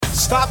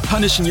Stop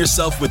punishing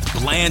yourself with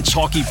bland,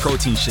 chalky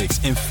protein shakes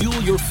and fuel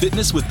your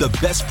fitness with the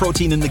best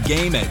protein in the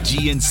game at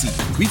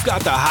GNC. We've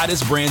got the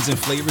hottest brands and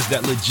flavors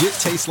that legit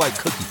taste like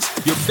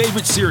cookies, your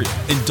favorite cereal,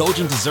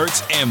 indulgent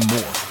desserts, and more.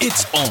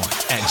 It's on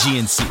at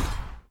GNC.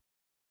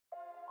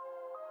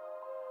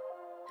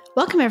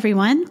 Welcome,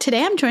 everyone.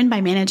 Today I'm joined by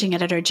Managing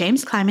Editor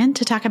James Kleiman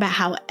to talk about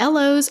how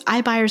LOs,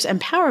 iBuyers,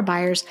 and power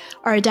buyers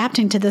are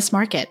adapting to this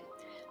market.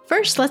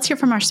 First, let's hear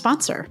from our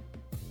sponsor.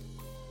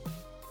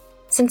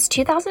 Since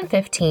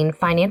 2015,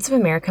 Finance of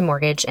America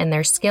Mortgage and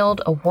their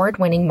skilled,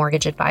 award-winning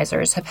mortgage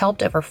advisors have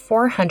helped over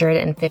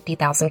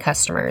 450,000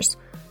 customers,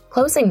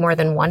 closing more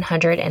than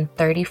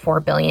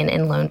 $134 billion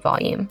in loan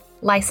volume.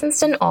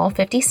 Licensed in all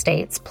 50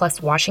 states,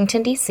 plus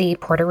Washington, D.C.,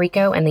 Puerto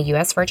Rico, and the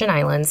U.S. Virgin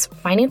Islands,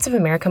 Finance of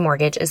America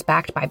Mortgage is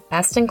backed by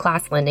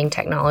best-in-class lending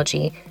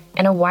technology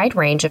and a wide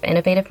range of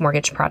innovative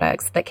mortgage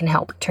products that can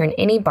help turn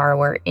any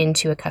borrower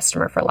into a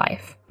customer for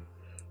life.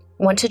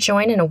 Want to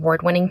join an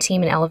award-winning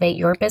team and elevate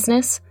your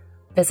business?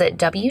 Visit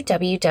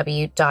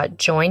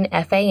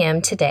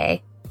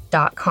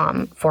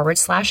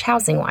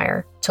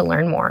www.joinfamtoday.com/HousingWire to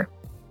learn more.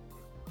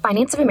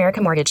 Finance of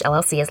America Mortgage,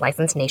 LLC is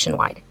licensed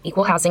nationwide.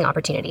 Equal housing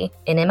opportunity.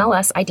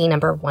 NMLS ID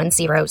number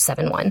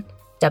 1071.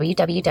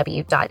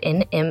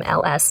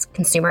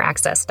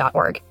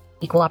 www.nmlsconsumeraccess.org.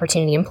 Equal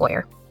opportunity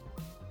employer.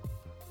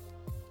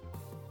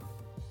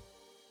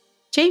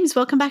 James,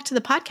 welcome back to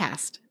the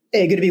podcast.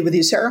 Hey, good to be with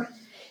you, Sarah.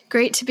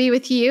 Great to be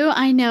with you.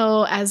 I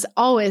know, as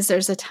always,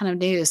 there's a ton of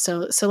news.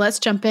 So let's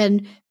jump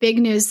in. Big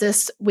news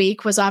this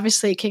week was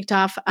obviously kicked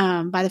off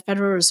by the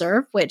Federal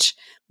Reserve, which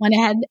went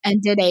ahead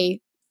and did a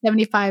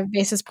 75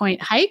 basis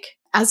point hike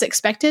as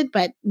expected,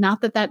 but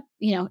not that,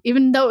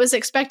 even though it was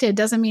expected,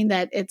 doesn't mean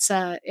that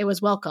it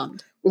was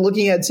welcomed. We're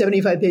looking at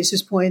 75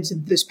 basis points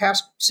in this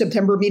past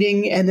September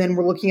meeting, and then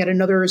we're looking at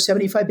another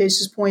 75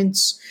 basis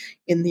points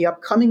in the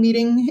upcoming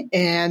meeting,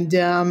 and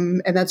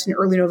that's in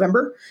early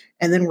November.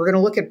 And then we're going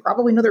to look at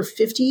probably another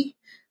 50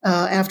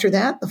 after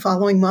that the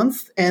following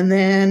month, and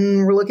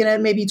then we're looking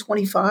at maybe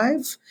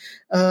 25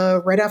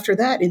 right after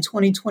that in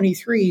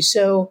 2023.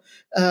 So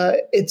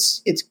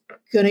it's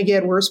going to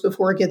get worse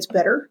before it gets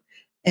better.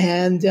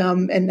 And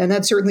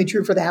that's certainly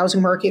true for the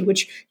housing market,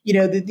 which,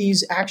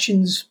 these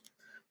actions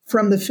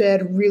from the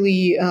Fed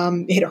really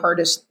hit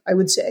hardest, I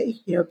would say,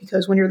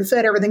 because when you're the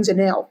Fed, everything's a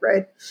nail,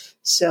 right?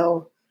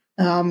 So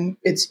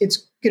it's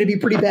going to be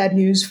pretty bad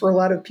news for a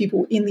lot of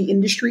people in the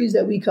industries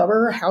that we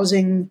cover,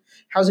 housing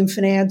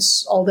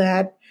finance, all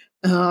that,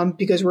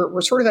 because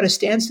we're sort of at a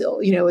standstill.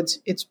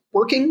 It's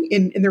working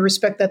in the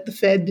respect that the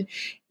Fed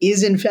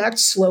is, in fact,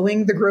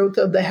 slowing the growth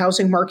of the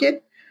housing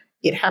market.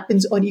 It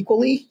happens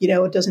unequally.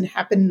 It doesn't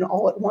happen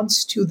all at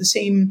once to the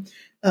same,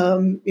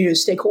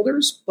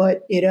 stakeholders.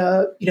 But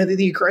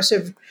the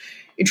aggressive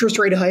interest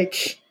rate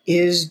hike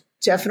is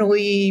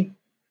definitely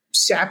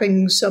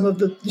sapping some of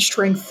the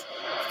strength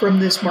from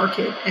this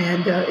market,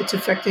 and it's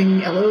affecting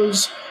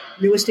LOs,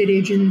 real estate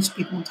agents,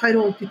 people in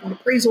title, people in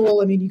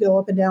appraisal. I mean, you go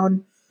up and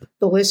down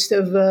the list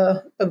of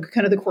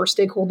kind of the core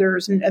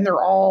stakeholders, and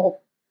they're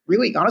all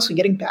really, honestly,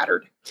 getting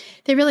battered.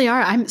 They really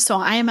are.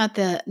 I am at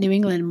the New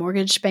England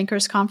Mortgage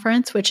Bankers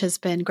Conference, which has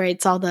been great.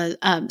 It's all the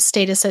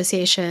state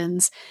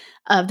associations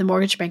of the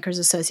Mortgage Bankers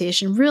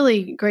Association.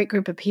 Really great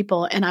group of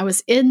people. And I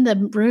was in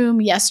the room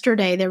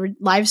yesterday. They were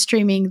live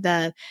streaming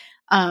the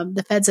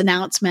Fed's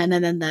announcement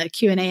and then the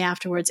Q&A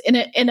afterwards in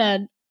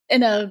a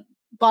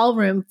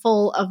ballroom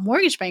full of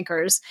mortgage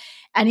bankers.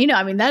 And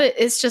that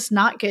is just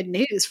not good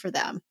news for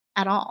them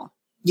at all.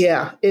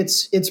 Yeah,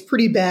 it's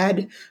pretty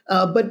bad,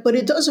 but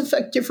it does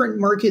affect different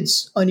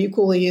markets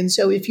unequally. And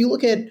so if you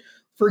look at,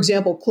 for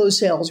example, closed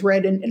sales,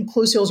 right? And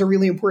closed sales are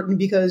really important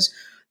because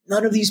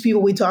none of these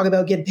people we talk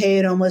about get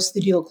paid unless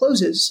the deal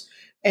closes.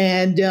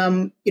 And,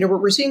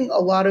 we're seeing a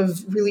lot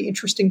of really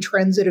interesting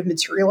trends that have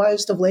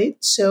materialized of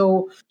late.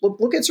 So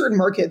look at certain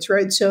markets,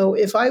 right? So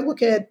if I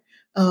look at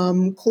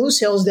closed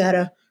sales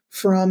data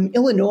from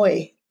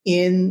Illinois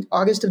in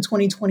August of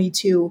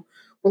 2022,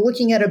 we're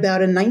looking at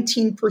about a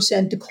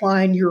 19%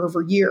 decline year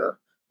over year.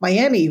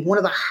 Miami, one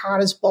of the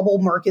hottest bubble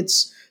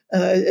markets,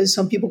 as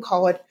some people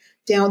call it,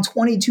 down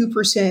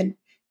 22%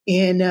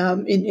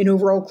 in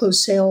overall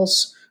closed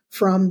sales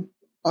from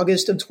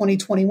August of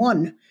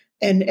 2021.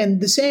 And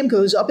the same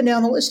goes up and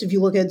down the list. If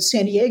you look at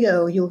San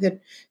Diego, you look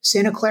at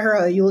Santa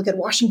Clara, you look at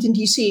Washington,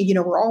 D.C.,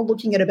 we're all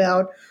looking at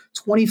about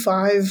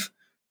 25%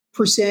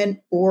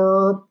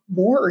 or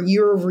more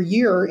year over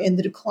year in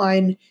the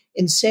decline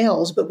in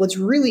sales. But what's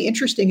really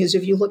interesting is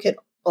if you look at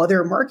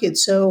other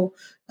markets. So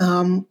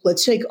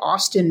let's take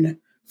Austin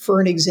for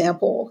an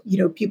example.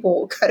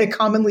 People kind of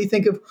commonly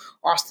think of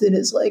Austin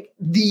as like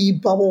the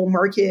bubble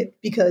market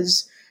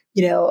because,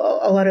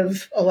 a lot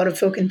of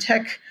folk in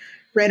tech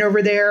ran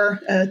over there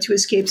to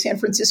escape San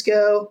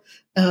Francisco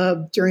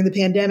during the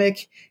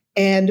pandemic.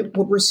 And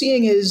what we're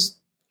seeing is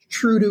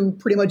true to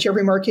pretty much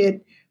every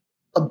market,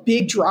 a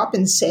big drop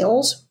in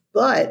sales.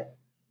 But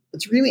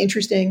what's really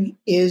interesting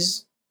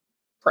is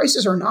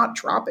prices are not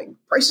dropping.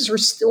 Prices are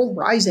still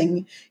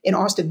rising in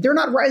Austin. They're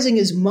not rising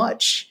as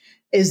much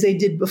as they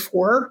did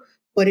before,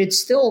 but it's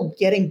still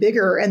getting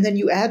bigger. And then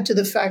you add to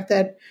the fact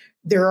that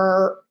there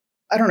are,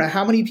 I don't know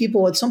how many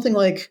people, it's something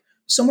like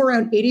somewhere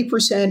around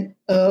 80%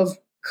 of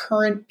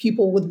current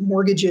people with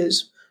mortgage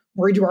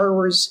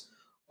borrowers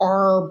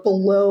are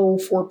below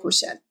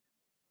 4%.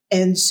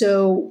 And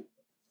so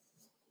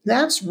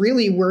that's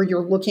really where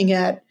you're looking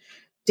at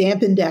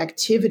dampened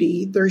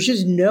activity. There's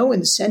just no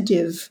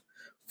incentive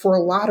for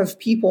a lot of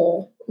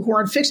people who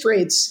are on fixed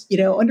rates,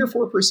 under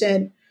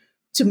 4%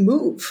 to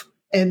move.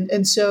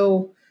 And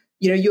so,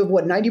 you have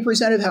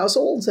 90% of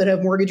households that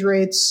have mortgage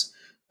rates.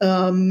 They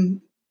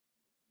don't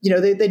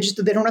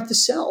have to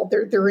sell.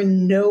 They're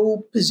in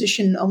no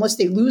position unless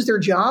they lose their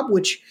job,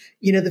 which,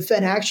 the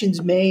Fed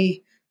actions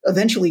may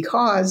eventually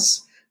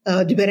cause,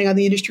 depending on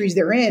the industries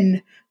they're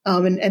in.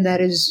 And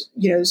that is,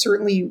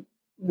 certainly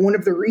one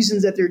of the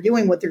reasons that they're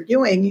doing what they're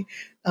doing,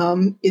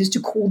 is to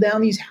cool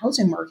down these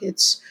housing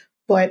markets.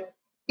 But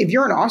if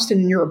you're in Austin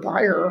and you're a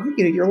buyer,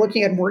 you're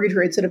looking at mortgage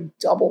rates that have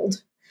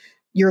doubled.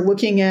 You're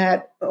looking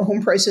at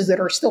home prices that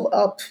are still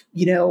up,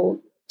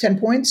 10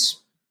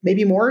 points,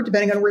 maybe more,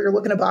 depending on where you're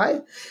looking to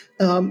buy.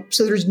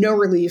 So there's no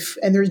relief,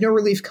 and there's no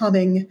relief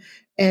coming.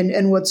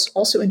 And what's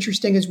also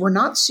interesting is we're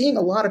not seeing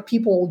a lot of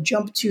people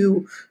jump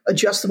to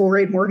adjustable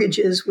rate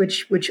mortgages,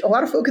 which a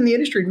lot of folk in the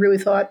industry really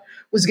thought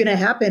was going to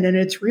happen. And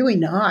it's really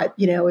not.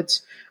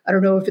 I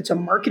don't know if it's a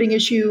marketing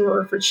issue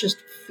or if it's just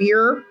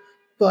fear,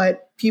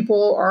 but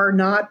people are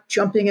not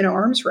jumping in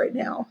arms right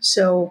now.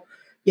 So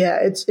yeah,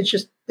 it's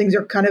just things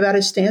are kind of at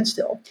a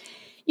standstill.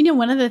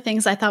 One of the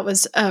things I thought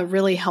was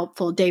really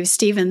helpful, Dave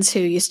Stevens,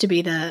 who used to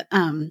be the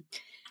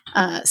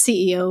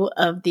CEO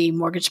of the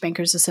Mortgage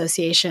Bankers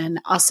Association,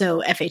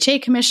 also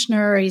FHA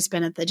commissioner. He's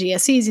been at the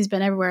GSEs. He's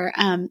been everywhere.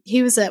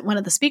 He was one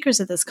of the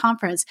speakers at this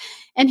conference,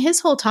 and his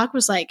whole talk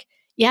was like,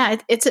 yeah,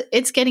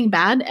 it's getting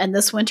bad, and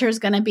this winter is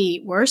going to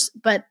be worse.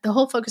 But the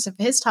whole focus of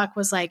his talk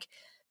was like,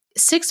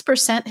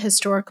 6%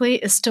 historically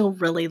is still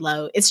really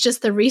low. It's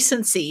just the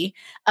recency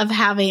of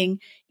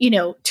having,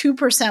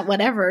 2%,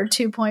 whatever,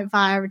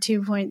 2.5 or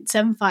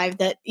 2.75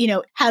 that,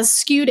 has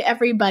skewed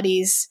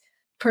everybody's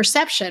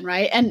perception,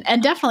 right?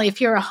 And definitely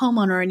if you're a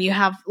homeowner and you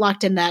have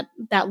locked in that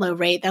low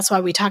rate, that's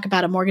why we talk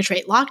about a mortgage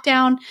rate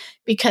lockdown,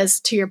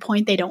 because to your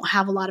point, they don't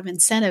have a lot of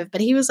incentive.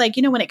 But he was like,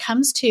 when it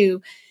comes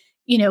to,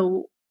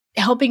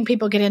 helping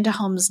people get into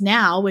homes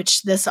now,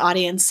 which this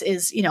audience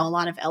is, a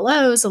lot of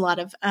LOs, a lot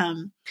of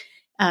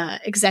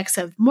execs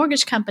of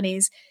mortgage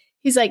companies,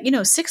 he's like,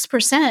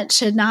 6%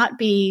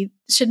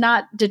 should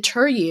not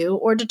deter you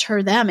or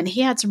deter them. And he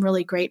had some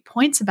really great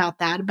points about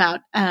that, about,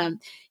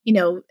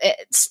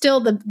 still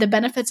the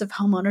benefits of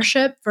home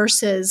ownership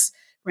versus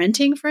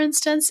renting, for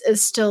instance,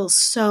 is still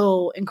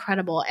so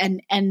incredible.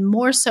 And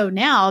more so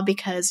now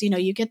because,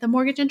 you get the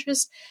mortgage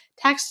interest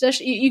tax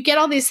deduction, you get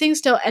all these things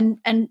still,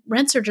 and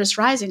rents are just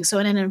rising. So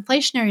in an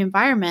inflationary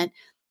environment,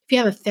 if you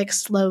have a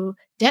fixed low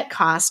debt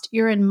cost,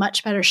 you're in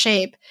much better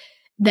shape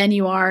than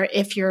you are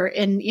if you're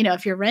in,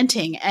 if you're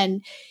renting.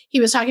 And he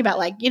was talking about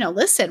like,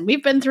 listen,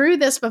 we've been through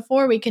this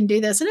before, we can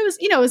do this. And it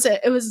was,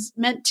 it was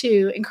meant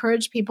to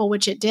encourage people,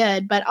 which it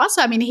did. But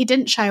also, he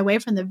didn't shy away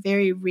from the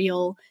very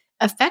real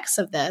effects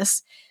of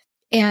this.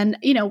 And,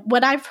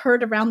 what I've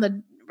heard around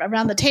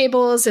the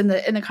tables and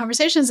the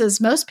conversations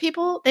is most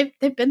people,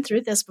 they've been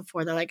through this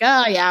before. They're like,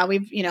 oh yeah,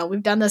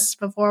 we've done this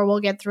before, we'll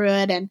get through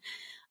it. And,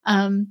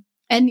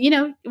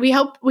 we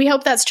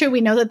hope that's true.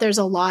 We know that there's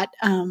a lot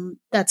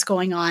that's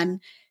going on.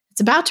 It's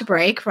about to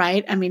break,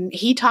 right?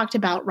 He talked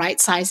about right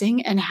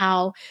sizing and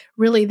how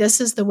really this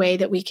is the way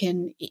that we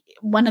can,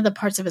 one of the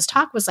parts of his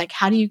talk was like,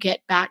 how do you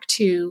get back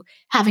to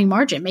having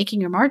margin, making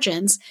your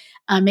margins,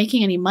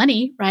 making any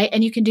money, right?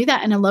 And you can do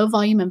that in a low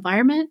volume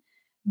environment,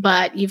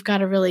 but you've got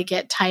to really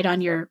get tight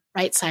on your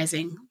right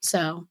sizing.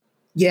 So.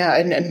 Yeah.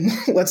 And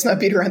let's not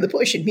beat around the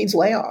bush. It means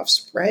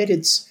layoffs, right?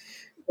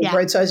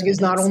 Right sizing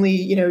is not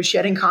only,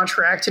 shedding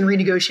contracts and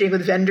renegotiating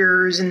with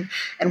vendors and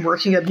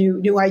working up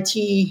new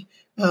IT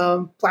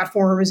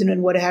platforms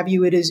and what have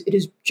you. It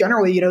is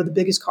generally, the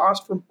biggest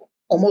cost for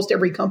almost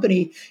every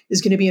company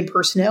is going to be in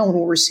personnel. And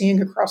what we're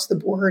seeing across the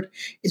board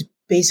is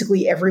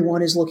basically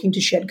everyone is looking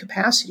to shed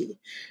capacity.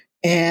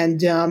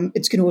 And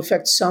it's going to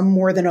affect some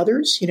more than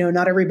others.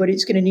 Not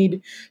everybody's going to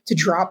need to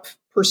drop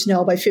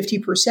personnel by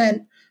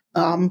 50%.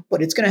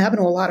 But it's going to happen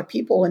to a lot of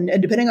people. And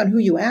depending on who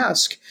you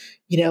ask,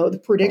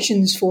 the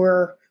predictions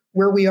for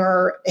where we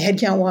are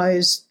headcount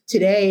wise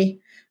today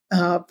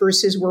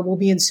versus where we'll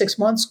be in 6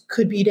 months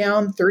could be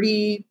down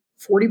 30,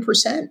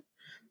 40%.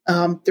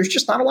 There's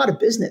just not a lot of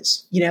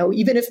business.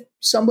 Even if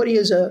somebody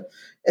as a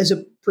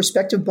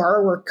prospective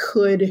borrower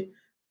could,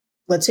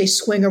 let's say,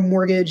 swing a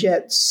mortgage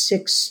at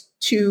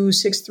 6.2,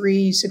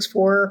 6.3,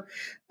 6.4,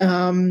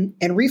 and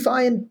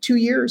refi in 2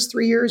 years,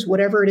 3 years,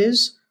 whatever it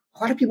is, a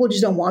lot of people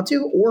just don't want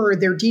to, or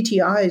their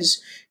DTIs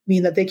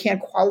mean that they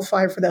can't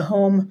qualify for the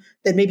home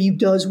that maybe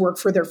does work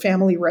for their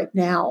family right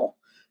now.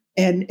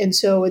 And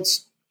so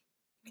it's,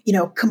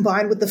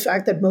 combined with the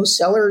fact that most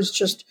sellers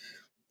just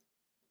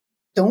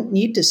don't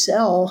need to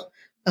sell.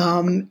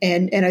 And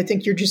I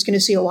think you're just going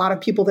to see a lot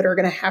of people that are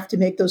going to have to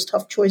make those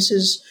tough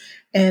choices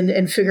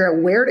and figure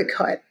out where to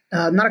cut.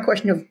 not a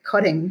question of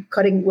cutting.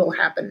 Cutting will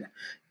happen.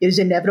 It is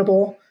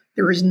inevitable.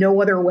 There is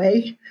no other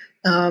way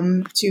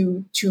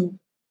to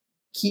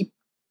keep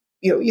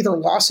either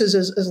losses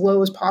as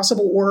low as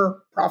possible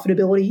or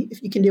profitability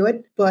if you can do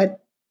it.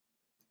 But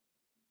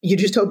you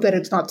just hope that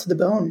it's not to the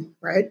bone,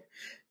 right?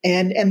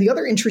 And the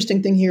other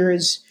interesting thing here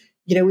is,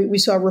 we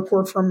saw a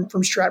report from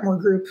Stratmore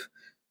Group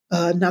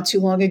not too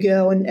long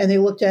ago, and they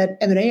looked at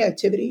M&A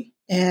activity,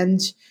 and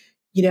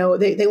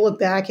they look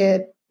back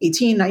at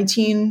 18,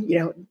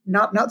 19,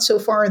 not so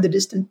far in the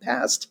distant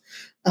past,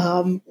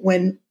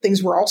 when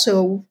things were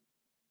also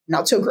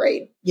not so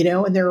great,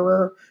 and there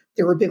were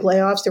big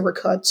layoffs, there were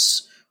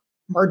cuts,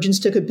 margins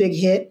took a big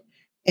hit,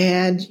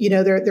 and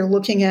they're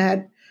looking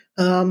at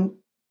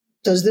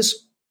does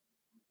this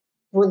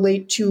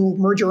relate to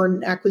merger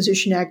and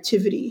acquisition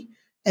activity?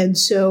 And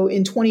so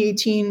in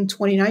 2018,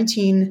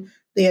 2019,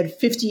 they had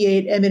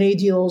 58 M&A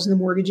deals in the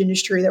mortgage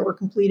industry that were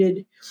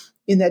completed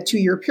in that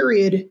 2-year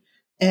period.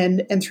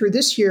 And through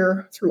this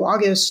year, through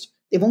August,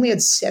 they've only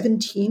had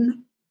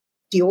 17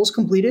 deals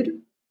completed.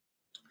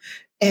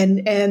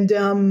 And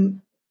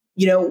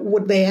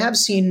what they have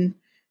seen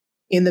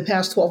in the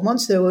past 12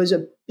 months, though, is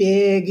a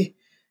big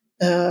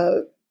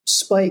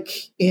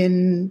spike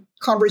in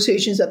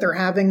conversations that they're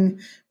having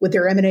with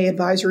their M&A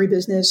advisory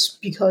business,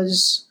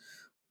 because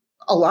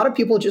a lot of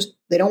people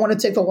they don't want to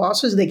take the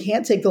losses. They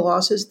can't take the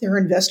losses. Their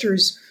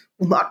investors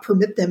will not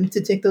permit them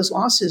to take those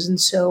losses.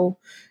 And so,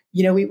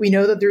 we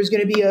know that there's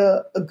going to be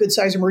a good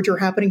size merger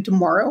happening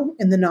tomorrow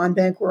in the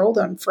non-bank world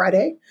on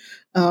Friday.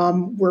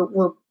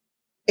 We're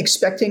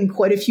expecting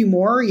quite a few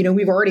more.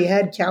 We've already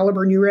had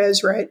Caliber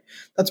Newrez, right?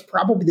 That's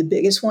probably the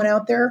biggest one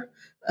out there.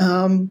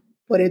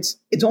 But it's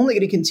only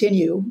going to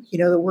continue,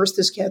 the worse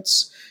this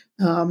gets.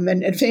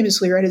 And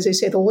famously, right, as they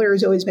say, the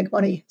lawyers always make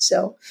money.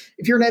 So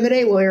if you're an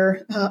M&A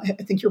lawyer, I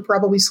think you're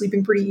probably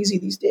sleeping pretty easy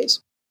these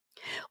days.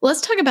 Well,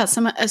 let's talk about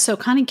so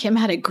Connie Kim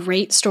had a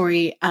great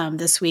story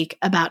this week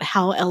about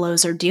how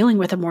LOs are dealing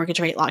with a mortgage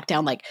rate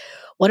lockdown. Like,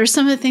 what are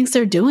some of the things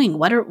they're doing?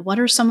 What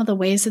are some of the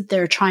ways that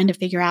they're trying to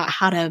figure out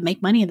how to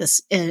make money in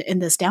this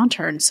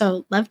downturn?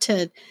 So love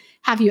to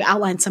have you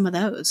outline some of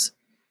those.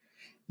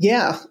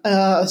 Yeah.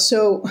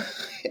 So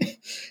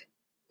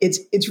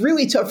it's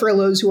really tough for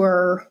LOs who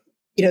are,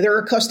 they're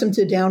accustomed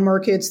to down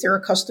markets. They're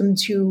accustomed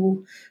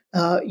to,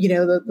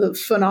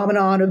 the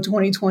phenomenon of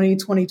 2020,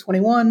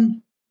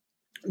 2021.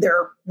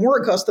 They're more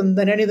accustomed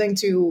than anything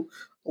to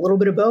a little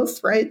bit of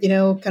both, right?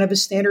 Kind of a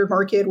standard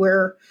market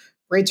where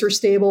rates are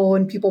stable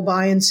and people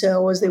buy and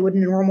sell as they would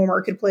in a normal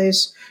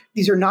marketplace.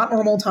 These are not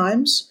normal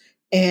times.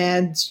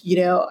 And,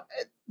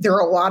 there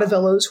are a lot of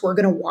LOs who are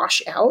going to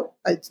wash out.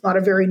 It's not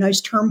a very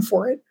nice term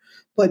for it,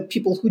 but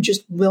people who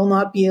just will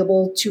not be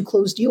able to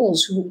close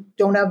deals, who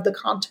don't have the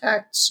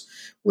contacts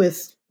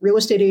with real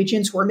estate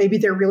agents, or maybe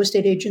their real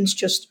estate agents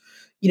just,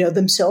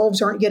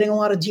 themselves aren't getting a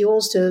lot of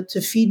deals to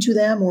feed to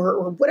them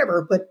or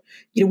whatever. But,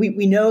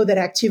 we know that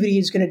activity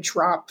is going to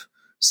drop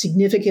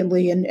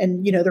significantly and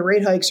the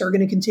rate hikes are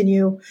going to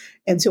continue.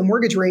 And so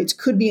mortgage rates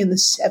could be in the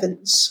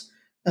 7s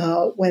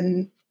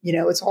when,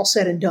 it's all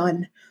said and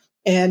done.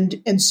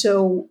 And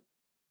so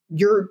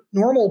your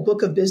normal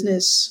book of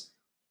business,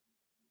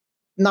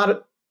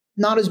 not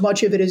as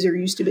much of it as there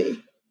used to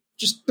be.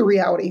 Just the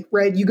reality,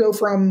 right? You go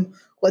from,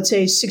 let's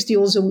say, 6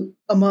 deals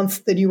a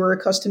month that you were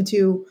accustomed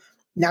to.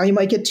 Now you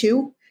might get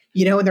 2,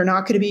 and they're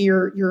not going to be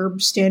your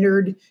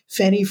standard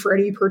Fannie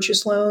Freddie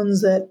purchase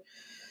loans that,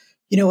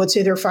 let's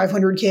say they're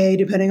 $500K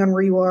depending on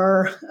where you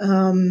are.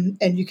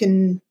 And you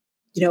can,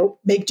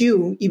 make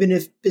do even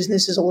if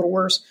business is a little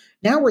worse.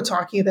 Now we're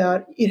talking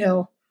about,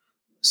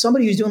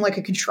 somebody who's doing like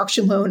a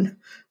construction loan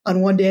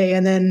on one day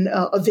and then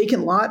a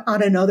vacant lot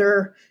on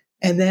another.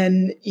 And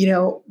then,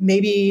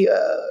 maybe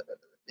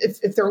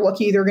if they're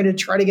lucky, they're going to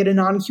try to get a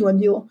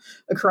non-QM deal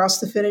across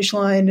the finish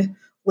line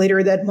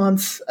later that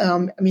month.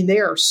 They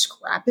are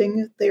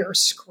scrapping. They are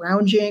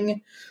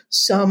scrounging.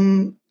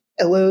 Some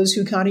LOs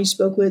who Connie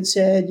spoke with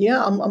said,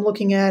 yeah, I'm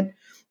looking at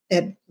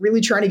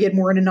really trying to get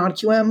more into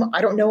non-QM.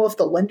 I don't know if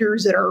the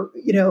lenders that are,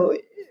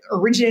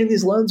 originating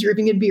these loans are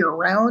even going to be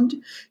around,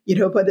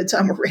 by the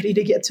time we're ready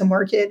to get to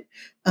market.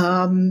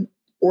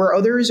 Or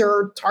others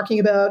are talking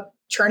about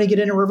trying to get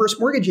into reverse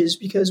mortgages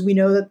because we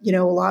know that,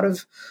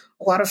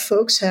 a lot of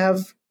folks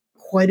have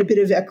quite a bit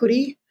of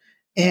equity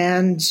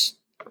and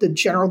the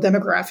general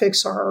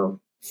demographics are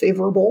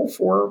favorable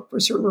for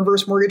certain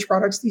reverse mortgage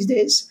products these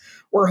days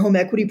or home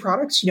equity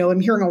products. I'm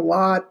hearing a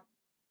lot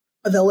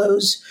of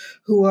LOs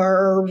who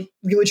are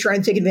really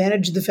trying to take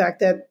advantage of the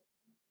fact that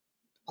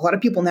a lot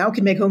of people now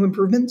can make home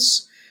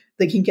improvements.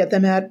 They can get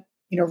them at,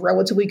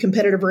 relatively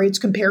competitive rates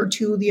compared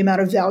to the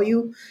amount of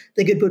value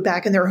they could put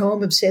back in their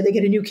home if, say, they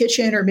get a new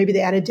kitchen or maybe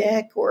they add a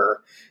deck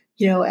or,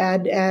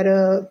 add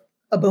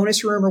a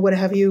bonus room or what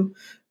have you.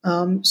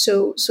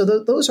 So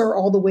those are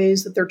all the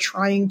ways that they're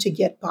trying to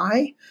get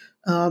by.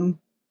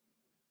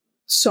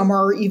 Some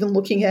are even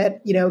looking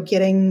at,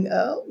 getting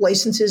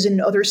licenses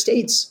in other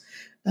states,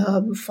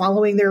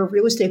 following their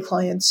real estate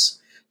clients.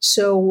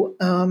 So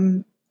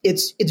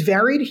it's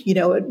varied.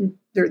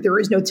 There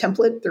is no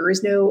template. There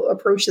is no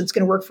approach that's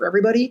going to work for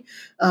everybody.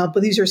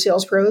 But these are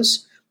sales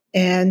pros,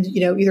 and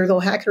either they'll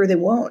hack it or they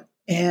won't.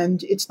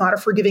 And it's not a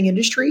forgiving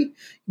industry.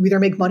 You either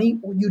make money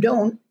or you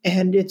don't.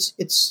 And it's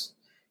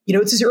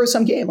a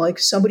zero-sum game. Like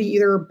somebody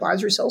either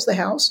buys or sells the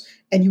house,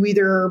 and you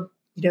either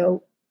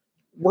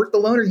work the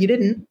loan or you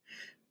didn't.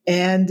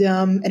 And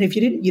if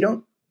you didn't, you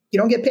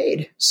don't get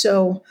paid.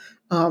 So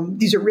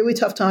these are really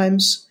tough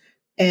times,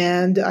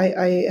 and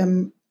I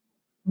am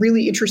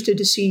really interested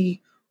to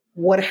see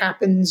what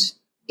happens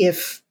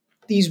if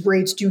these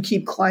rates do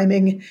keep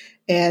climbing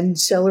and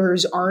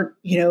sellers aren't,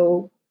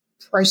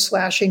 price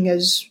slashing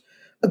as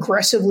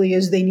aggressively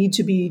as they need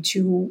to be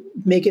to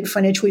make it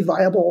financially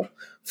viable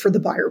for the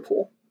buyer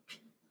pool.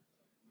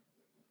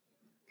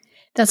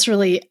 That's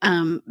really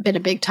been a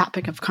big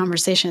topic of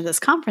conversation at this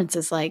conference,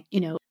 is like,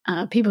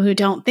 people who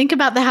don't think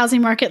about the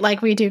housing market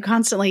like we do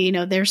constantly,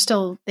 they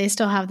still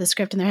have the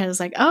script in their head. It's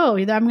like, oh,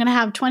 either I'm going to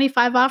have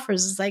 25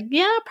 offers. It's like,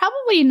 yeah,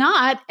 probably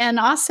not. And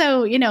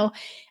also,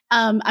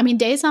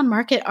 days on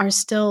market are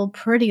still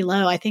pretty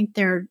low. I think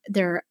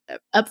they're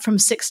up from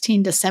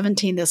 16 to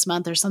 17 this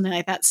month or something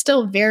like that.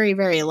 Still very,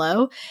 very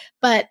low.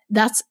 But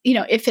that's,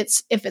 if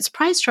it's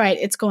priced right,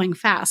 it's going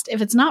fast.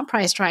 If it's not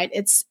priced right,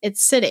 it's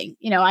sitting.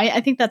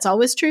 I think that's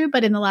always true.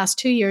 But in the last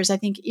 2 years, I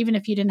think even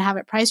if you didn't have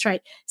it priced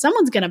right,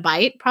 someone's going to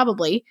bite,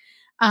 probably.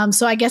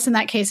 So I guess in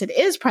that case, it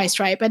is priced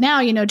right. But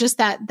now, just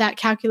that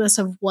calculus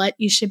of what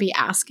you should be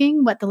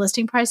asking, what the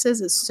listing price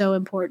is so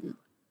important.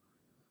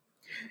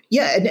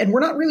 Yeah, and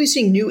we're not really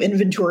seeing new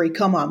inventory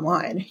come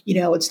online.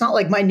 It's not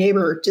like my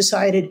neighbor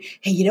decided,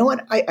 hey, you know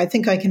what? I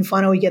think I can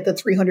finally get the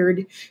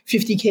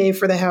 $350K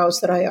for the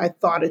house that I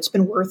thought it's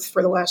been worth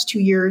for the last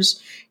 2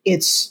 years.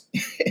 It's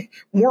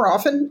more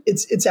often,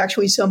 it's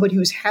actually somebody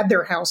who's had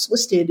their house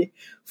listed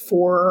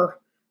for,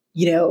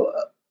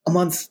 a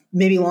month,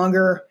 maybe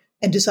longer,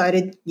 and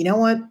decided, you know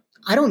what?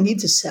 I don't need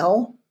to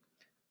sell.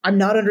 I'm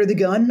not under the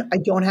gun. I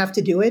don't have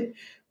to do it.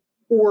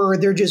 Or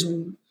they're just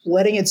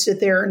letting it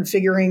sit there and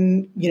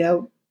figuring,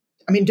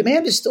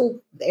 demand is still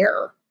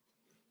there.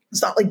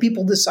 It's not like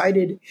people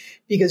decided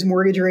because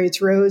mortgage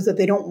rates rose that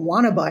they don't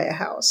want to buy a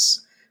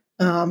house.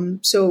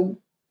 So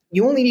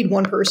you only need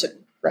one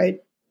person, right?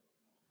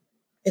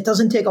 It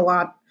doesn't take a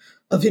lot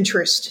of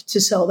interest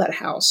to sell that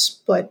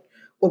house. But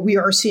what we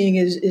are seeing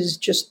is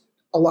just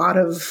a lot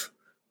of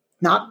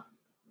not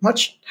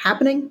much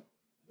happening,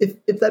 if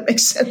that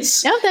makes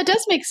sense. No, that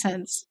does make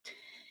sense.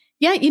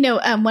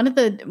 Yeah, one of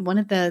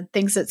the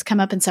things that's come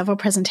up in several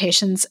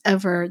presentations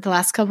over the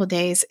last couple of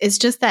days is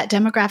just that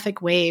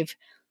demographic wave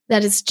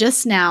that is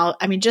just now,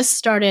 just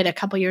started a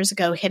couple years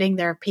ago, hitting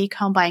their peak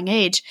home buying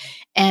age.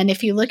 And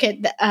if you look at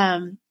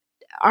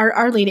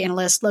our lead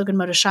analyst, Logan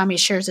Motoshami,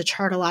 shares a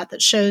chart a lot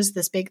that shows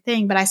this big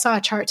thing. But I saw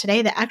a chart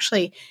today that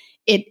actually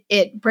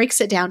it breaks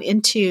it down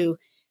into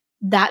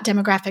that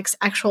demographic's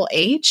actual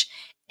age.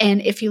 And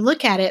if you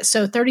look at it,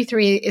 so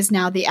 33 is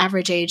now the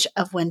average age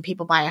of when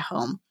people buy a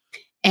home.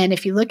 And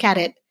if you look at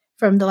it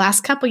from the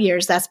last couple of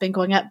years, that's been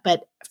going up.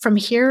 But from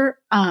here,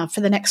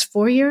 for the next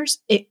 4 years,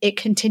 it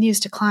continues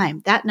to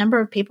climb. That number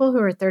of people who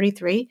are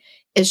 33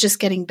 is just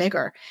getting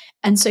bigger.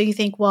 And so you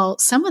think, well,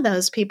 some of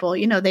those people,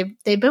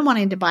 they've been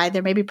wanting to buy,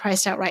 they're maybe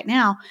priced out right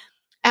now.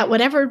 At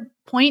whatever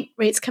point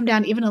rates come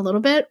down even a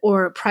little bit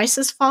or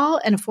prices fall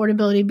and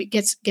affordability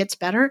gets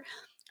better,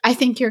 I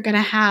think you're going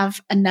to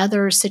have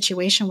another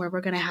situation where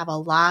we're going to have a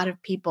lot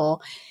of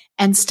people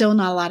and still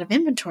not a lot of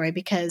inventory,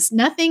 because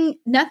nothing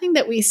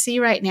that we see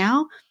right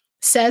now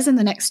says in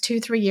the next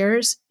 2-3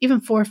 years, even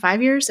 4 or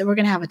 5 years, that we're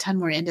going to have a ton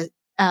more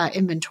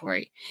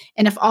inventory.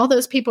 And if all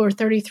those people are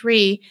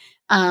 33,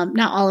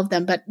 not all of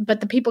them,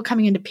 but the people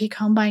coming into peak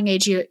home buying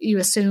age, you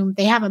assume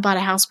they haven't bought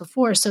a house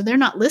before. So they're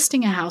not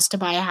listing a house to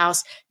buy a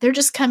house. They're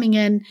just coming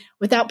in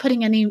without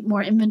putting any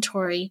more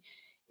inventory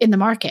in the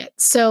market.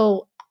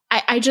 So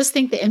I just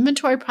think the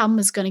inventory problem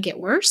is going to get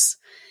worse,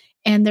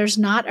 and there's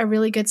not a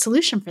really good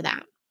solution for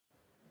that.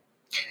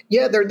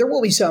 Yeah, there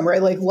will be some,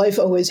 right? Like life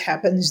always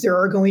happens. There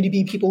are going to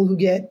be people who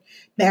get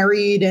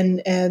married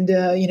and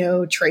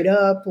trade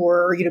up,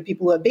 or,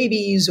 people who have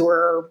babies,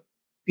 or,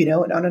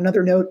 and on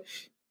another note,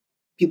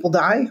 people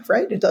die,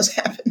 right? It does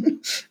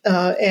happen.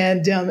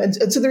 And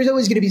so there's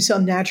always going to be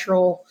some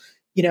natural,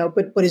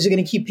 but is it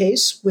going to keep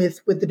pace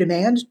with the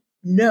demand?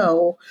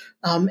 No.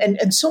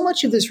 And so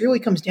much of this really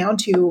comes down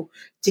to,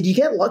 did you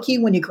get lucky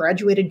when you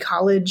graduated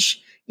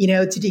college?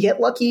 Did you get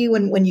lucky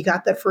when you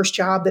got that first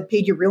job that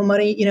paid you real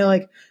money?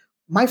 Like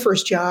my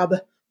first job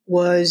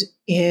was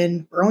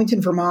in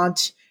Burlington,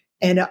 Vermont.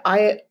 And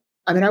I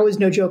was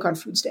no joke on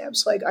food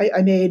stamps. Like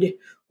I made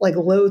like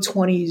low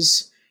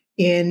 20s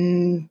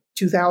in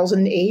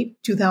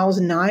 2008,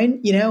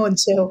 2009, and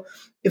so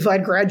if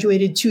I'd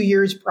graduated 2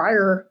 years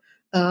prior,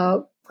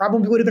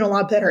 probably would have been a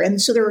lot better.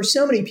 And so there are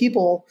so many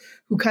people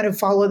who kind of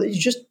follow that.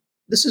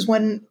 This is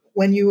when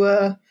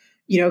you,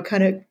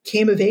 kind of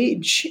came of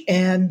age.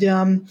 And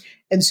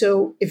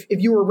so if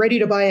you were ready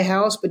to buy a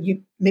house, but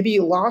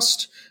you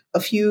lost a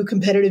few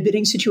competitive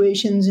bidding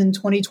situations in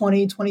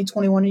 2020,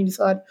 2021, and you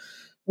thought,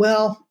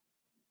 well,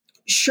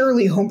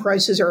 surely home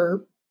prices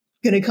are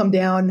going to come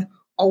down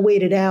all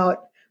waited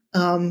out.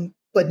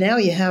 But now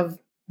you have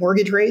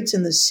mortgage rates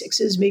in the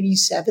 6s, maybe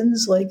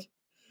 7s. Like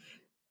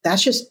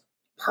that's just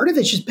part of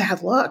it's just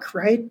bad luck,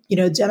 right?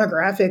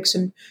 Demographics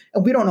and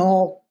we don't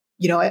all,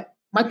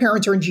 my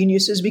parents are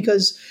geniuses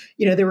because,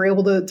 they were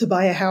able to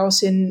buy a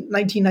house in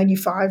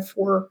 1995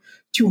 for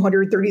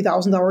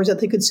 $230,000 that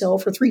they could sell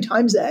for 3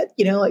 times that,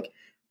 like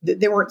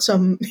they weren't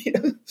some,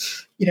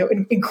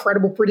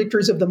 incredible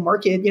predictors of the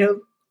market.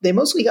 They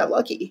mostly got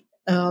lucky.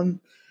 And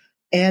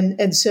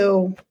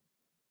so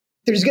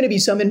there's going to be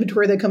some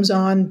inventory that comes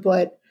on,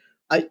 but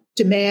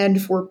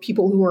demand for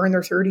people who are in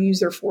their 30s,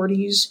 their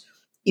 40s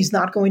is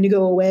not going to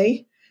go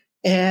away.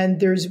 And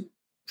there's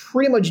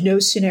pretty much no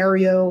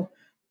scenario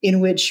in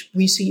which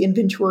we see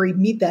inventory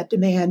meet that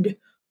demand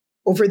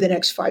over the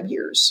next 5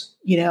 years.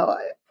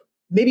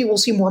 Maybe we'll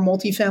see more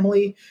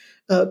multifamily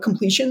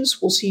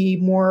completions. We'll see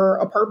more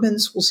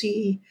apartments. We'll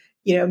see,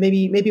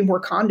 maybe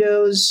more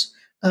condos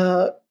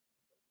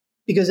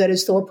because that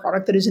is still a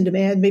product that is in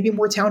demand. Maybe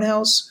more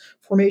townhouse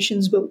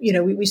formations, but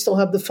we still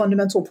have the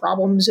fundamental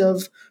problems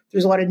of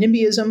there's a lot of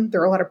NIMBYism.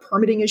 There are a lot of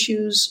permitting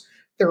issues.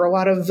 There are a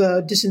lot of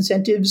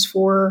disincentives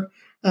for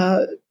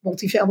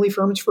multifamily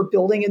firms for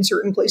building in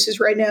certain places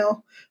right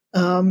now.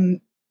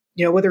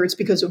 Whether it's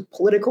because of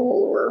political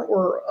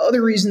or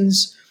other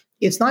reasons,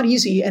 it's not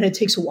easy and it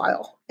takes a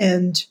while.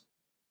 And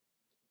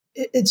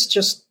it's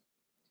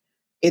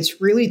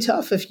really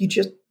tough if you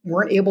just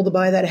weren't able to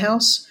buy that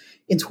house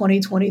in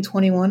 2020,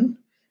 21.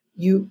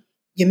 You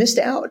missed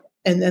out.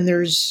 And then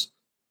there's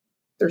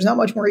not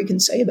much more you can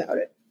say about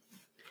it.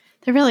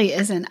 There really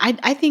isn't.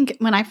 I think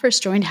when I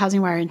first joined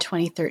HousingWire in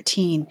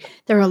 2013,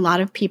 there were a lot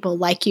of people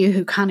like you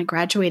who kind of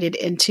graduated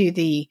into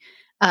the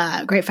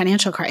great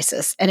financial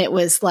crisis. And it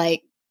was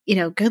like,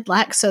 good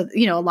luck. So,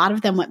 a lot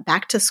of them went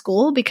back to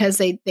school because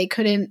they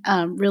couldn't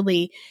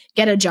really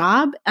get a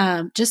job.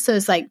 Just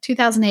those like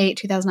 2008,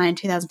 2009,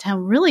 2010,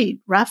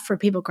 really rough for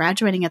people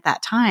graduating at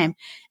that time. And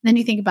then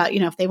you think about,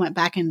 if they went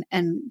back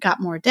and got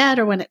more debt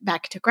or went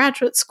back to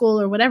graduate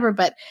school or whatever.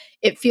 But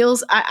it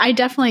feels, I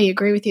definitely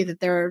agree with you that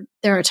there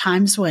are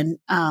times when,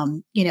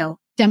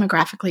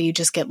 demographically you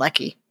just get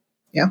lucky.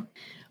 Yeah.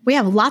 We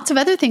have lots of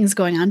other things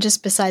going on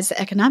just besides the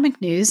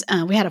economic news.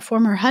 We had a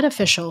former HUD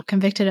official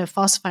convicted of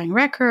falsifying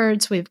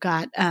records. We've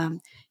got,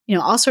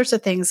 all sorts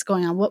of things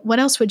going on. What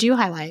else would you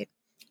highlight?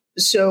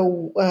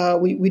 So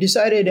we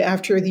decided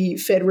after the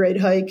Fed rate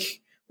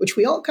hike, which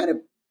we all kind of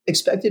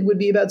expected would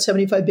be about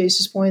 75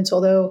 basis points,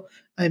 although,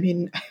 I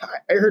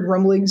heard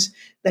rumblings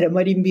that it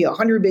might even be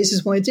 100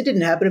 basis points. It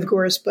didn't happen, of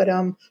course, but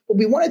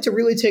we wanted to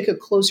really take a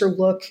closer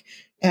look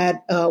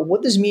at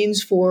what this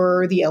means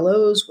for the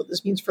LOs, what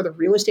this means for the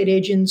real estate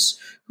agents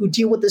who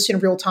deal with this in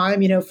real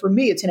time. For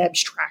me, it's an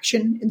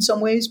abstraction in some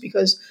ways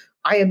because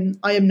I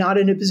am not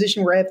in a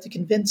position where I have to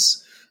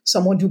convince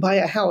someone to buy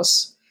a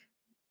house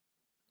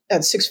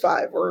at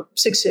 6.5 or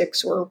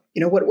 6.6 or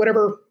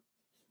whatever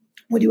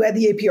when you add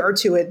the APR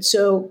to it.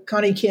 So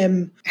Connie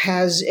Kim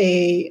has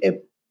a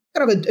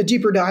kind of a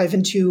deeper dive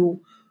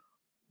into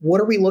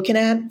what are we looking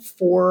at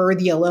for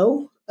the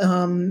LO.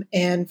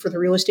 And for the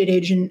real estate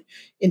agent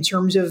in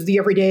terms of the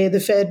everyday, the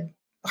Fed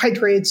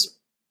hike rates,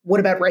 what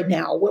about right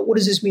now? What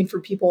does this mean for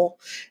people?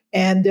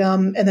 And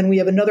then we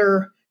have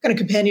another kind of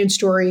companion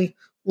story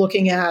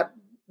looking at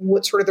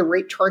what sort of the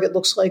rate target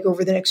looks like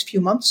over the next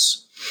few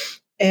months.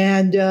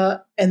 And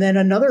then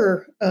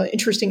another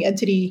interesting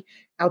entity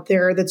out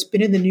there that's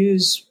been in the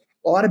news,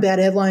 a lot of bad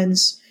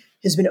headlines,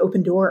 has been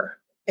Opendoor.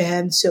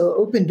 And so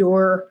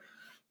Opendoor,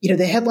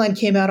 the headline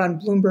came out on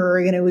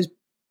Bloomberg and it was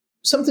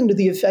something to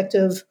the effect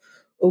of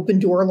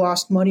Opendoor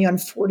lost money on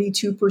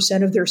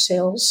 42% of their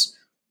sales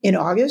in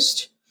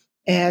August.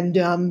 And,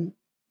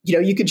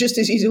 you could just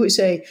as easily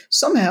say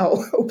somehow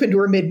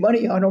Opendoor made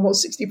money on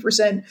almost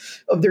 60%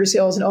 of their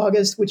sales in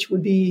August, which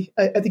would be,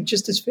 I think,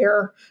 just as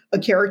fair a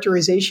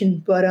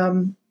characterization. But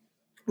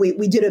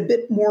we did a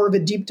bit more of a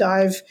deep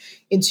dive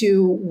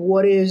into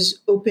what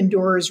is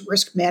Opendoor's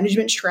risk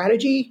management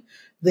strategy.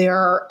 They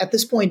are, at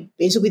this point,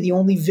 basically the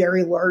only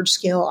very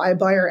large-scale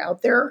iBuyer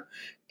out there.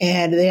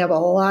 And they have a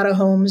lot of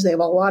homes. They have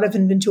a lot of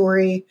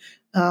inventory.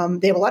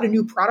 They have a lot of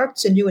new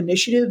products and new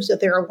initiatives that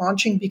they are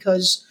launching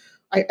because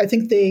I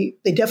think they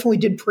definitely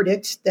did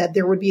predict that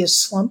there would be a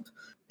slump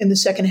in the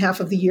second half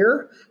of the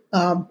year,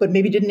 but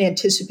maybe didn't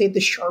anticipate the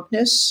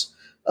sharpness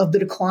of the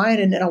decline.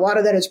 And a lot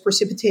of that is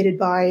precipitated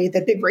by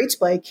that big rate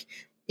spike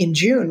in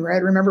June,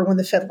 right? Remember when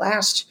the Fed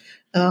last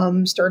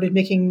started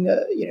making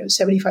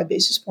 75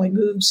 basis point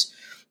moves.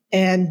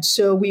 And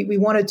so we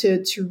wanted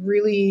to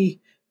really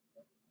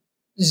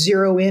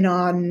zero in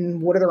on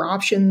what are their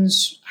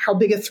options, how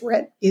big a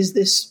threat is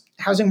this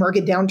housing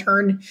market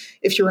downturn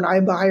if you're an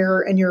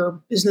iBuyer and your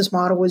business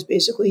model is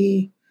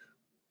basically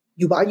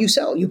you buy, you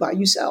sell, you buy,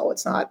 you sell.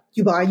 It's not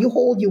you buy, you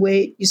hold, you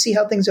wait, you see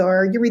how things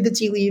are, you read the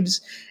tea leaves,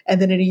 and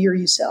then in a year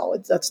you sell.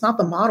 That's not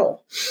the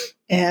model.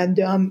 And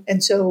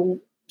so,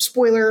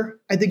 spoiler,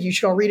 I think you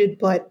should all read it,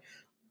 but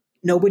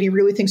nobody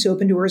really thinks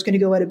Opendoor is going to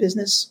go out of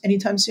business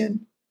anytime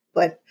soon.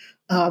 But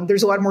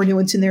there's a lot more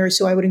nuance in there,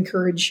 so I would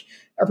encourage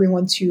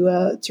everyone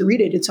to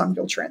read it. It's on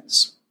Real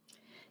Trends.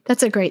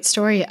 That's a great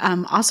story.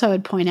 Also, I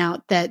would point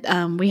out that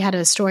we had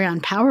a story on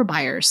power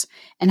buyers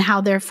and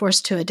how they're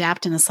forced to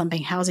adapt in a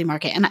slumping housing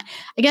market. And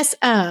I guess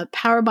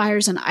power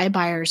buyers and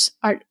iBuyers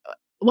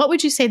what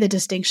would you say the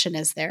distinction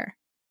is there?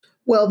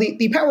 Well,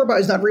 the power buy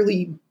is not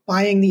really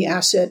buying the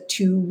asset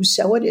to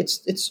sell it.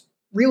 It's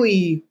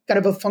really kind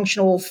of a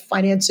functional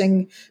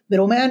financing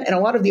middleman. And a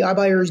lot of the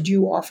iBuyers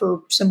do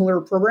offer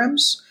similar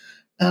programs.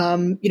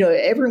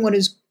 Everyone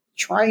is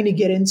trying to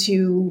get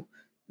into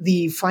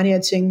the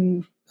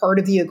financing part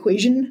of the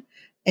equation.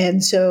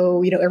 And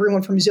so,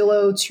 everyone from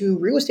Zillow to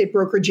real estate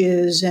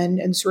brokerages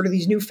and sort of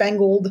these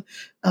newfangled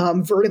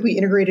vertically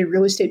integrated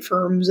real estate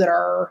firms that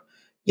are,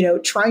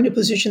 trying to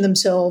position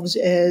themselves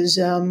as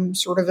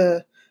sort of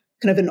a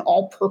kind of an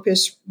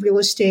all-purpose real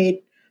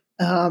estate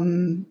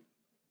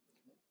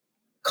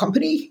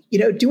company,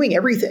 doing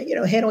everything,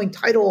 handling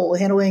title,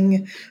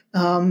 handling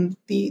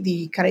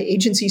the kind of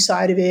agency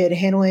side of it,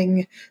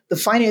 handling the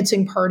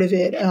financing part of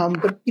it.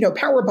 But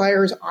power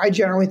buyers, I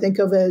generally think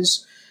of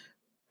as,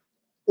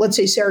 let's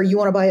say, Sarah, you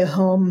want to buy a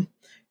home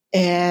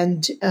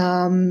and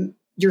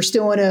you're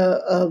still in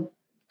a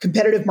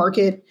competitive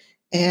market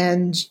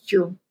and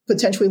you're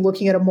potentially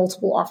looking at a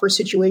multiple offer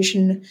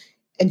situation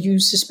and you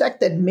suspect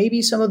that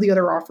maybe some of the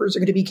other offers are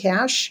going to be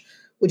cash,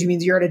 which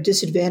means you're at a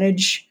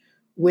disadvantage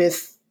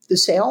with the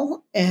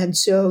sale. And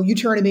so you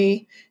turn to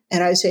me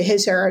and I say, hey,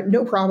 Sarah,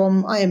 no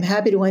problem. I am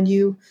happy to lend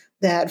you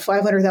that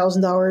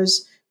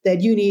 $500,000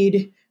 that you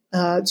need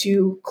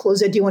to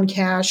close that deal in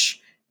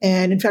cash.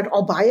 And in fact,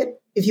 I'll buy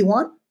it if you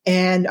want.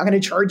 And I'm going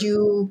to charge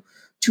you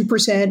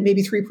 2%,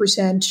 maybe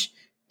 3%.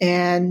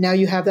 And now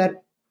you have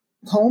that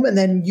home, and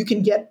then you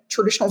can get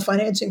traditional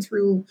financing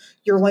through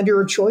your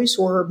lender of choice,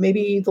 or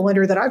maybe the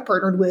lender that I've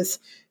partnered with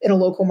in a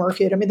local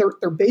market. I mean,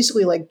 they're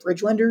basically like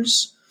bridge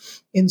lenders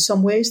in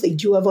some ways. They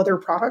do have other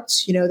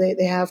products.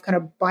 They have kind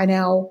of buy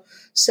now,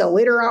 sell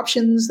later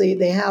options. They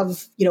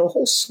have, a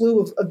whole slew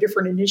of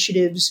different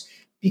initiatives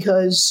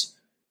because,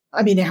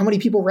 I mean, how many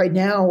people right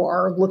now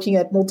are looking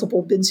at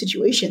multiple bid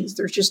situations?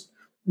 There's just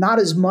not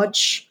as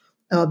much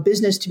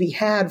business to be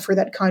had for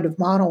that kind of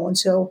model. And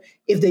so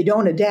if they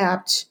don't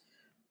adapt,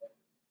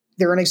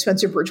 they're an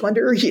expensive bridge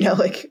lender,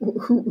 like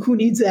who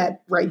needs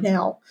that right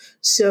now?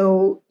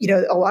 So,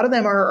 a lot of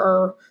them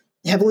are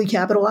heavily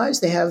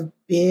capitalized. They have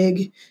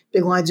big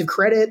lines of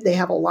credit. They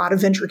have a lot of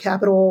venture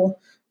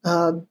capital,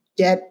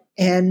 debt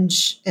and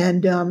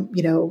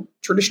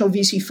traditional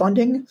VC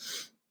funding,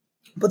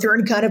 but they're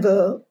in kind of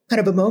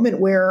a moment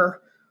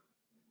where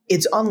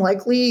it's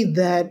unlikely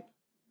that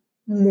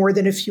more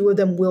than a few of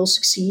them will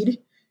succeed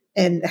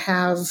and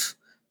have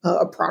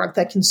a product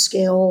that can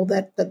scale,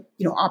 that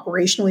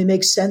operationally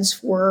makes sense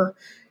for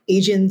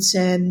agents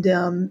and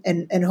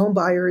home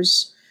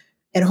buyers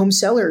and home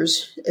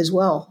sellers as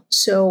well.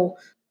 So,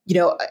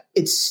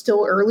 it's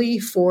still early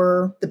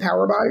for the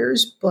power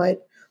buyers,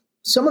 but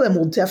some of them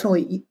will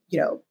definitely,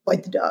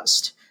 bite the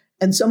dust,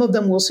 and some of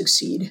them will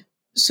succeed.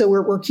 So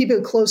we're keeping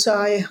a close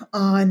eye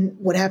on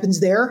what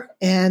happens there.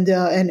 And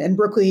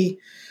Brooklyn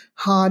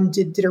Hahn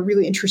did a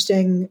really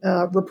interesting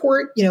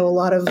report. A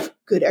lot of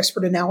good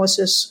expert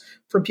analysis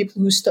from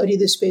people who study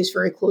this space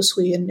very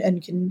closely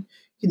and can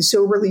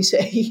soberly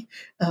say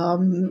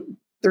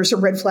there's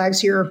some red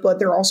flags here, but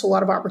there are also a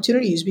lot of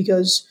opportunities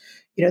because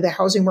the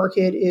housing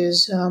market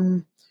is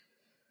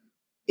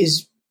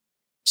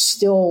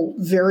still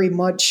very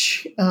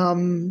much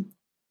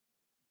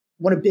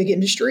what a big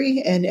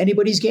industry and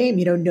anybody's game.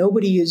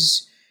 Nobody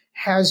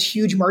has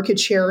huge market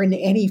share in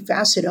any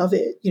facet of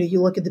it. You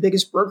look at the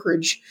biggest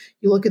brokerage,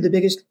 you look at the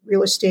biggest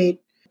real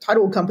estate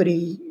title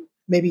company,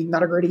 maybe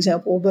not a great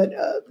example, but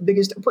the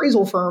biggest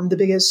appraisal firm, the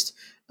biggest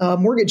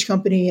mortgage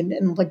company,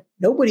 and like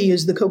nobody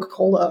is the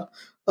Coca-Cola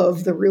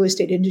of the real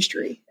estate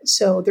industry.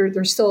 So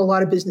there's still a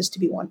lot of business to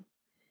be won.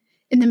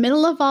 In the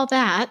middle of all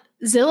that,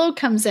 Zillow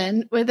comes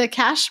in with a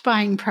cash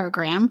buying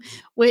program,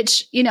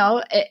 which,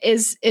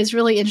 is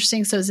really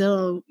interesting. So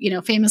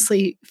Zillow,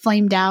 famously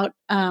flamed out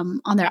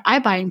on their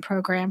iBuying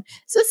program.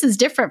 So this is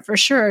different for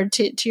sure.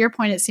 To your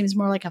point, it seems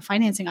more like a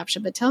financing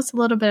option, but tell us a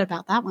little bit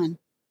about that one.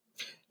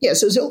 Yeah,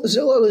 so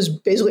Zillow is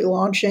basically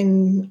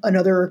launching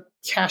another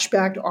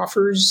cash-backed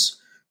offers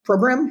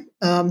program.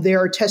 They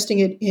are testing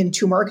it in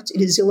 2 markets. It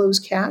is Zillow's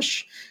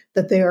cash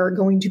that they are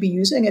going to be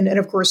using. And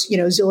of course,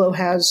 Zillow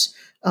has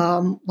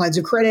lines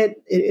of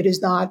credit. It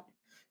is not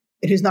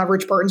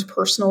Rich Barton's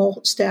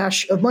personal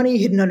stash of money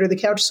hidden under the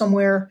couch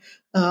somewhere.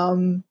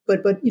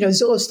 But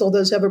Zillow still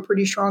does have a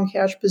pretty strong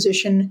cash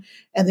position,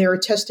 and they are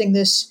testing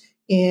this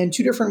in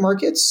 2 different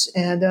markets.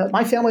 And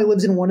my family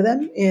lives in one of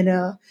them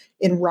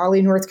in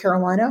Raleigh, North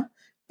Carolina.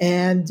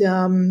 And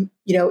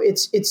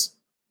it's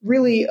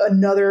really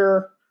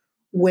another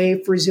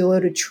way for Zillow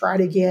to try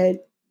to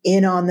get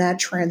in on that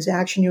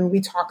transaction.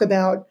 We talk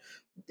about,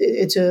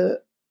 it's a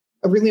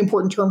really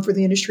important term for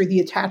the industry,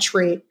 the attach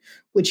rate,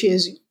 which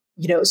is,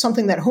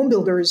 something that home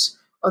builders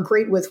are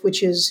great with,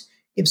 which is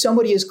if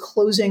somebody is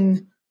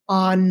closing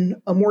on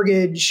a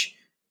mortgage,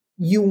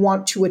 you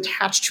want to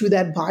attach to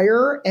that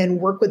buyer and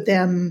work with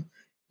them,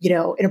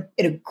 in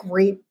a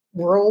great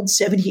world,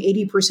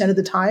 70, 80% of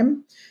the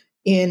time.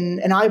 in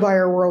an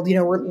iBuyer world,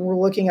 we're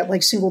looking at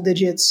like single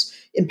digits.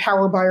 In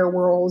Power Buyer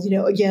world,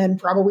 again,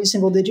 probably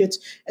single digits.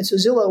 And so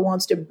Zillow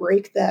wants to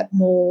break that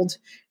mold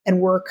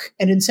and work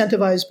and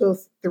incentivize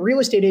both the real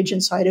estate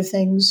agent side of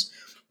things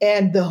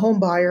and the home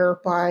buyer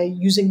by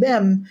using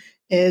them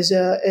as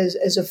a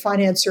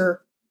financer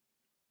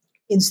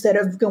instead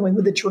of going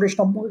with a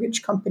traditional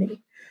mortgage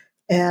company.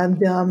 And,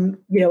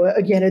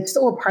 again, it's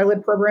still a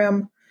pilot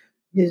program.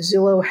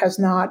 Zillow has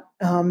not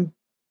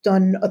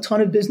done a ton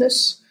of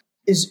business,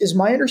 is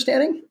my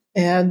understanding.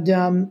 And,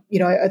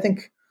 I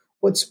think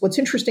what's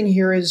interesting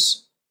here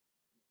is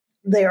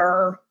they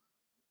are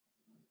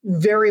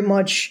very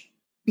much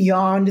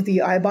beyond the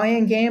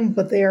iBuying game,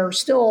 but they are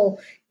still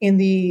in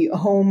the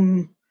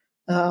home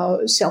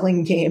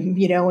selling game,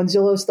 and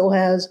Zillow still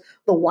has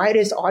the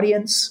widest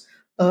audience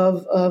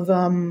of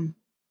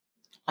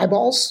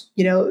eyeballs.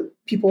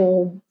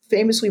 People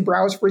famously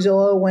browse for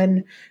Zillow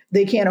when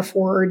they can't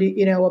afford,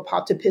 a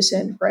pot to piss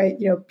in, right?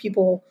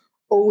 People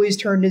always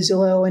turn to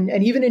Zillow.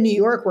 And even in New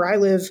York, where I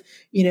live,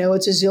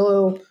 it's a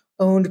Zillow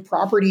owned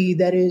property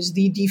that is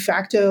the de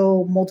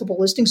facto multiple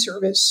listing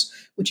service,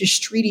 which is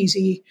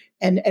StreetEasy.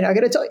 And I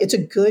got to tell you, it's a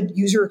good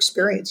user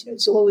experience.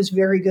 Zillow is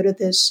very good at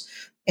this,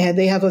 and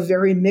they have a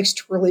very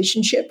mixed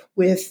relationship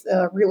with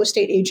real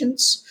estate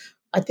agents.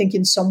 I think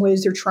in some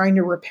ways they're trying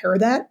to repair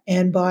that,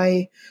 and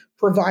by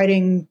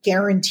providing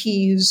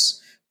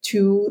guarantees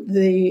to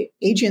the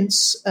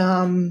agents,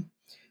 that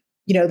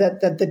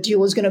the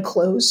deal is going to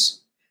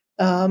close.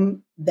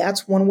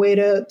 That's one way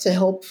to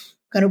help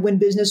kind of win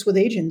business with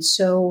agents.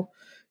 So,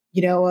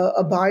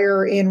 a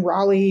buyer in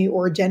Raleigh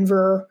or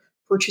Denver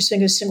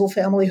purchasing a single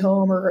family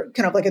home or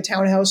kind of like a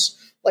townhouse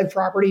like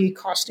property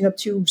costing up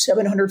to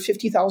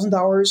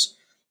 $750,000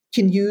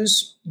 can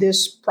use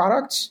this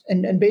product.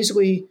 And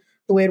basically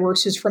the way it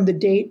works is from the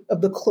date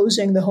of the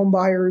closing, the home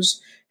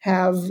buyers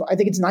have, I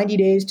think it's 90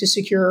 days to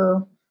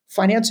secure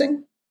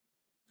financing.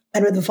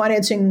 And if the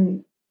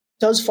financing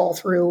does fall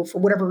through for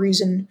whatever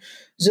reason,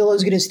 Zillow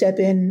is going to step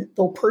in,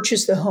 they'll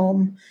purchase the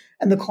home,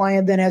 and the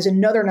client then has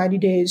another 90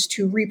 days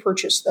to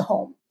repurchase the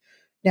home.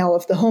 Now,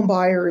 if the home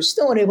buyer is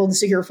still unable to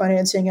secure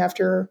financing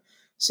after,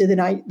 say,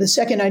 the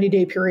second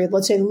 90-day period,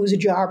 let's say they lose a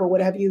job or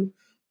what have you,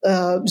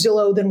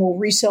 Zillow then will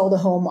resell the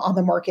home on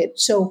the market.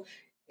 So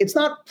it's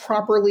not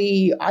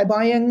properly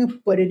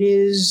iBuying, but it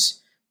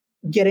is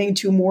getting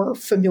to more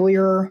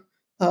familiar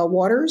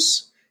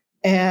waters.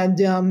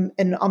 And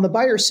on the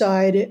buyer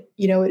side,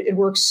 it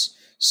works.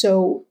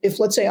 So if,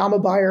 let's say I'm a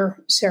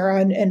buyer,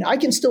 Sarah, and I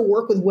can still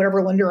work with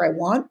whatever lender I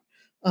want,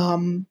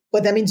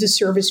 but that means the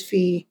service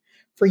fee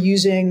for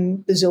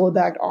using the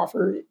Zillow-backed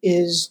offer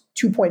is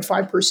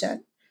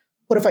 2.5%.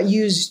 But if I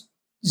use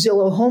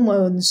Zillow Home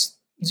Loans,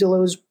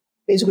 Zillow's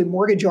basically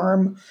mortgage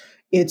arm,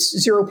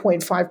 it's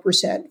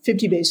 0.5%,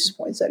 50 basis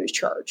points that is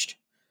charged.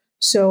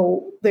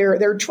 So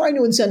they're trying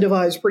to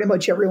incentivize pretty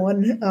much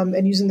everyone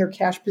and using their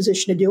cash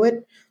position to do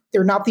it.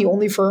 They're not the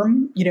only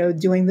firm,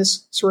 doing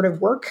this sort of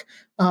work,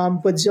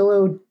 but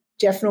Zillow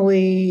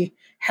definitely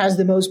has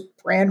the most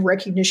brand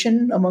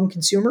recognition among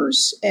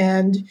consumers.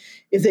 And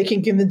if they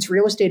can convince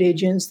real estate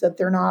agents that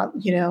they're not,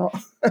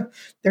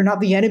 they're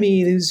not the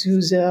enemy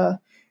who's trying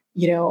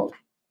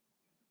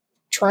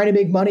to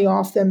make money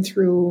off them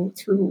through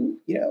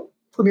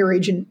premier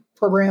agent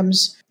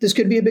programs, this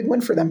could be a big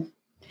win for them.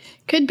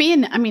 Could be.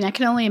 And I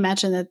can only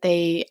imagine that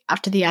they,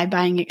 after the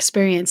iBuying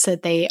experience,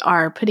 that they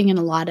are putting in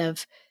a lot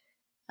of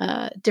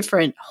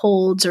different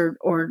holds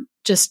or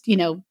just,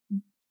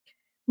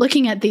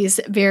 looking at these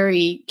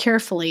very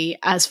carefully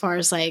as far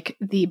as like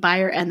the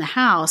buyer and the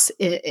house.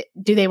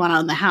 Do they want to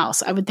own the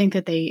house? I would think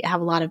that they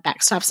have a lot of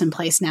backstops in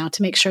place now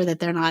to make sure that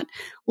they're not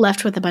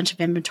left with a bunch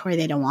of inventory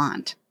they don't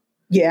want.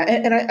 Yeah.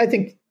 And I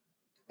think,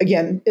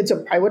 again, it's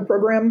a pilot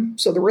program.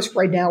 So the risk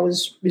right now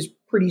is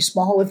pretty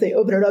small if they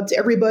open it up to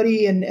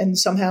everybody and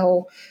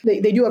somehow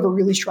they do have a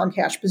really strong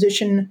cash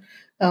position.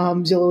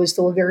 Zillow is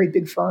still a very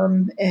big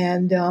firm.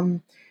 And,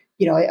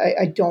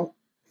 I don't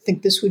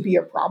think this would be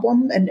a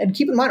problem. And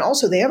keep in mind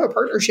also, they have a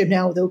partnership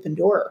now with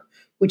Opendoor,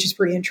 which is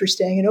pretty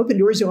interesting. And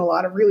Opendoor is doing a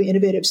lot of really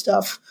innovative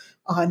stuff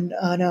on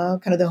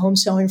kind of the home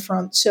selling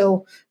front.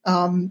 So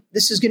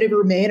this is going to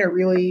remain a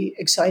really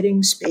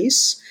exciting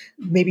space,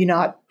 maybe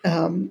not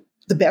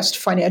the best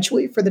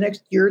financially for the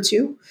next year or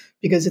two,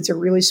 because it's a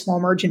really small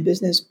margin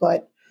business.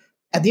 But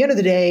at the end of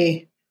the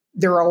day,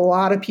 there are a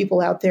lot of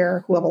people out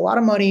there who have a lot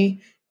of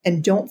money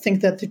and don't think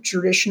that the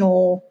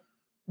traditional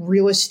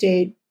real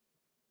estate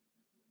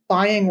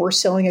buying or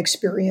selling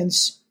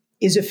experience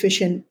is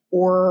efficient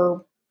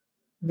or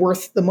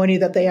worth the money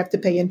that they have to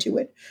pay into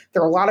it.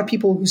 There are a lot of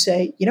people who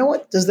say, you know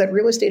what, does that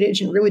real estate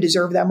agent really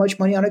deserve that much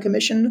money on a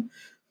commission?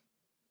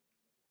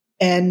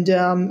 And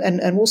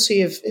we'll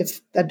see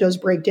if that does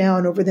break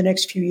down over the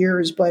next few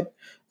years. But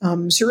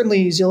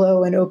certainly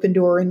Zillow and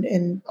Opendoor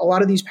and a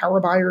lot of these power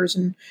buyers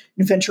and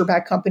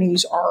venture-backed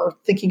companies are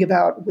thinking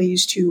about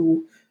ways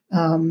to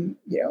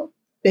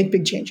make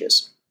big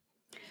changes.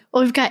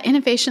 Well, we've got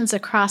innovations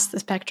across the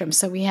spectrum.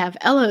 So we have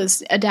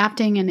LOs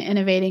adapting and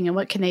innovating, and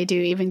what can they do,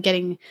 even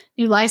getting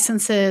new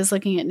licenses,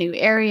 looking at new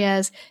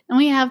areas. And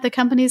we have the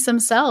companies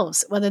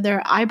themselves, whether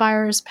they're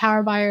iBuyers,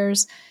 power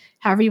buyers,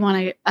 however you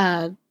want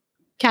to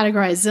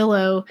categorize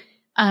Zillow,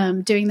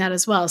 doing that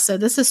as well. So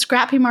this is a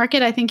scrappy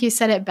market. I think you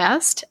said it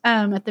best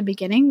at the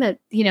beginning that,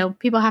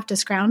 people have to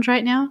scrounge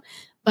right now.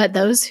 But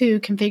those who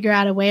can figure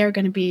out a way are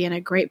going to be in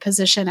a great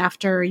position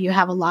after you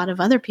have a lot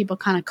of other people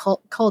kind of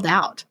culled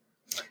out.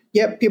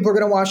 Yep, people are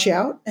going to wash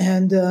out,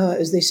 and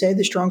as they say,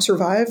 the strong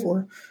survive.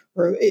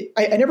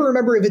 I never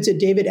remember if it's a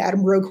David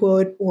Attenborough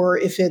quote or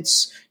if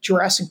it's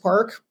Jurassic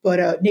Park,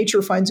 but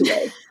nature finds a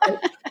way.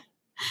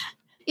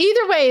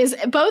 Either way,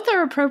 both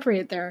are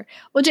appropriate there.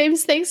 Well,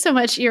 James, thanks so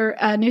much. Your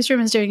newsroom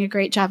is doing a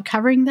great job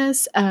covering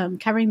this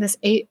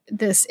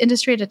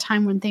industry at a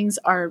time when things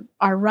are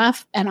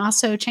rough and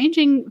also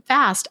changing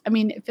fast. I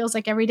mean, it feels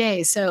like every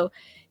day. So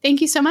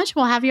thank you so much.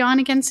 We'll have you on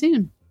again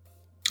soon.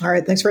 All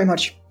right. Thanks very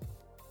much.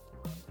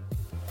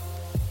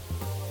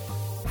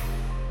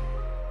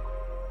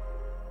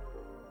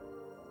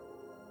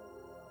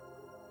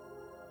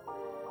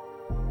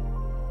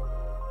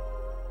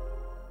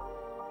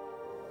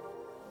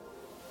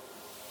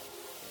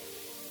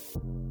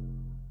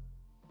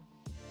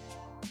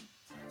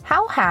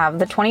 How have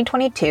the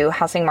 2022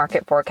 housing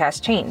market forecasts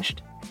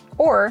changed?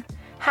 Or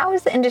how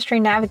is the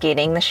industry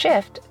navigating the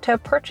shift to a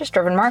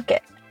purchase-driven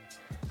market?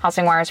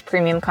 HousingWire's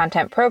premium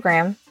content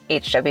program,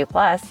 HW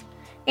Plus,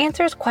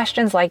 answers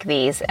questions like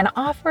these and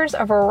offers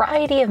a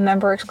variety of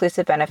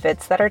member-exclusive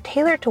benefits that are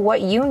tailored to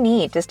what you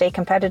need to stay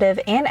competitive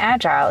and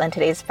agile in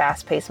today's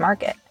fast-paced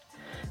market.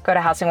 Go to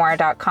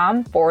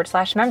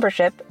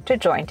housingwire.com/membership to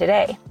join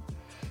today.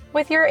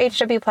 With your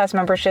HW Plus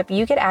membership,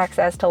 you get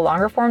access to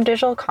longer-form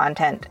digital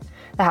content,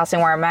 the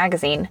HousingWire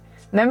magazine,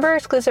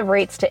 member-exclusive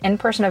rates to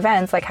in-person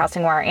events like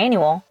HousingWire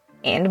Annual,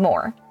 and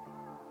more.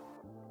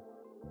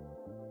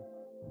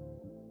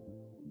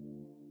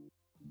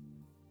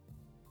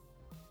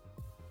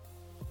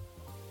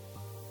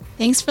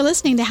 Thanks for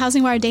listening to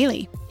HousingWire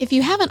Daily. If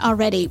you haven't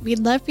already, we'd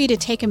love for you to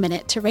take a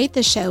minute to rate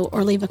the show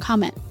or leave a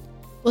comment.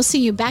 We'll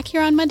see you back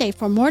here on Monday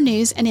for more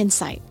news and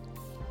insight.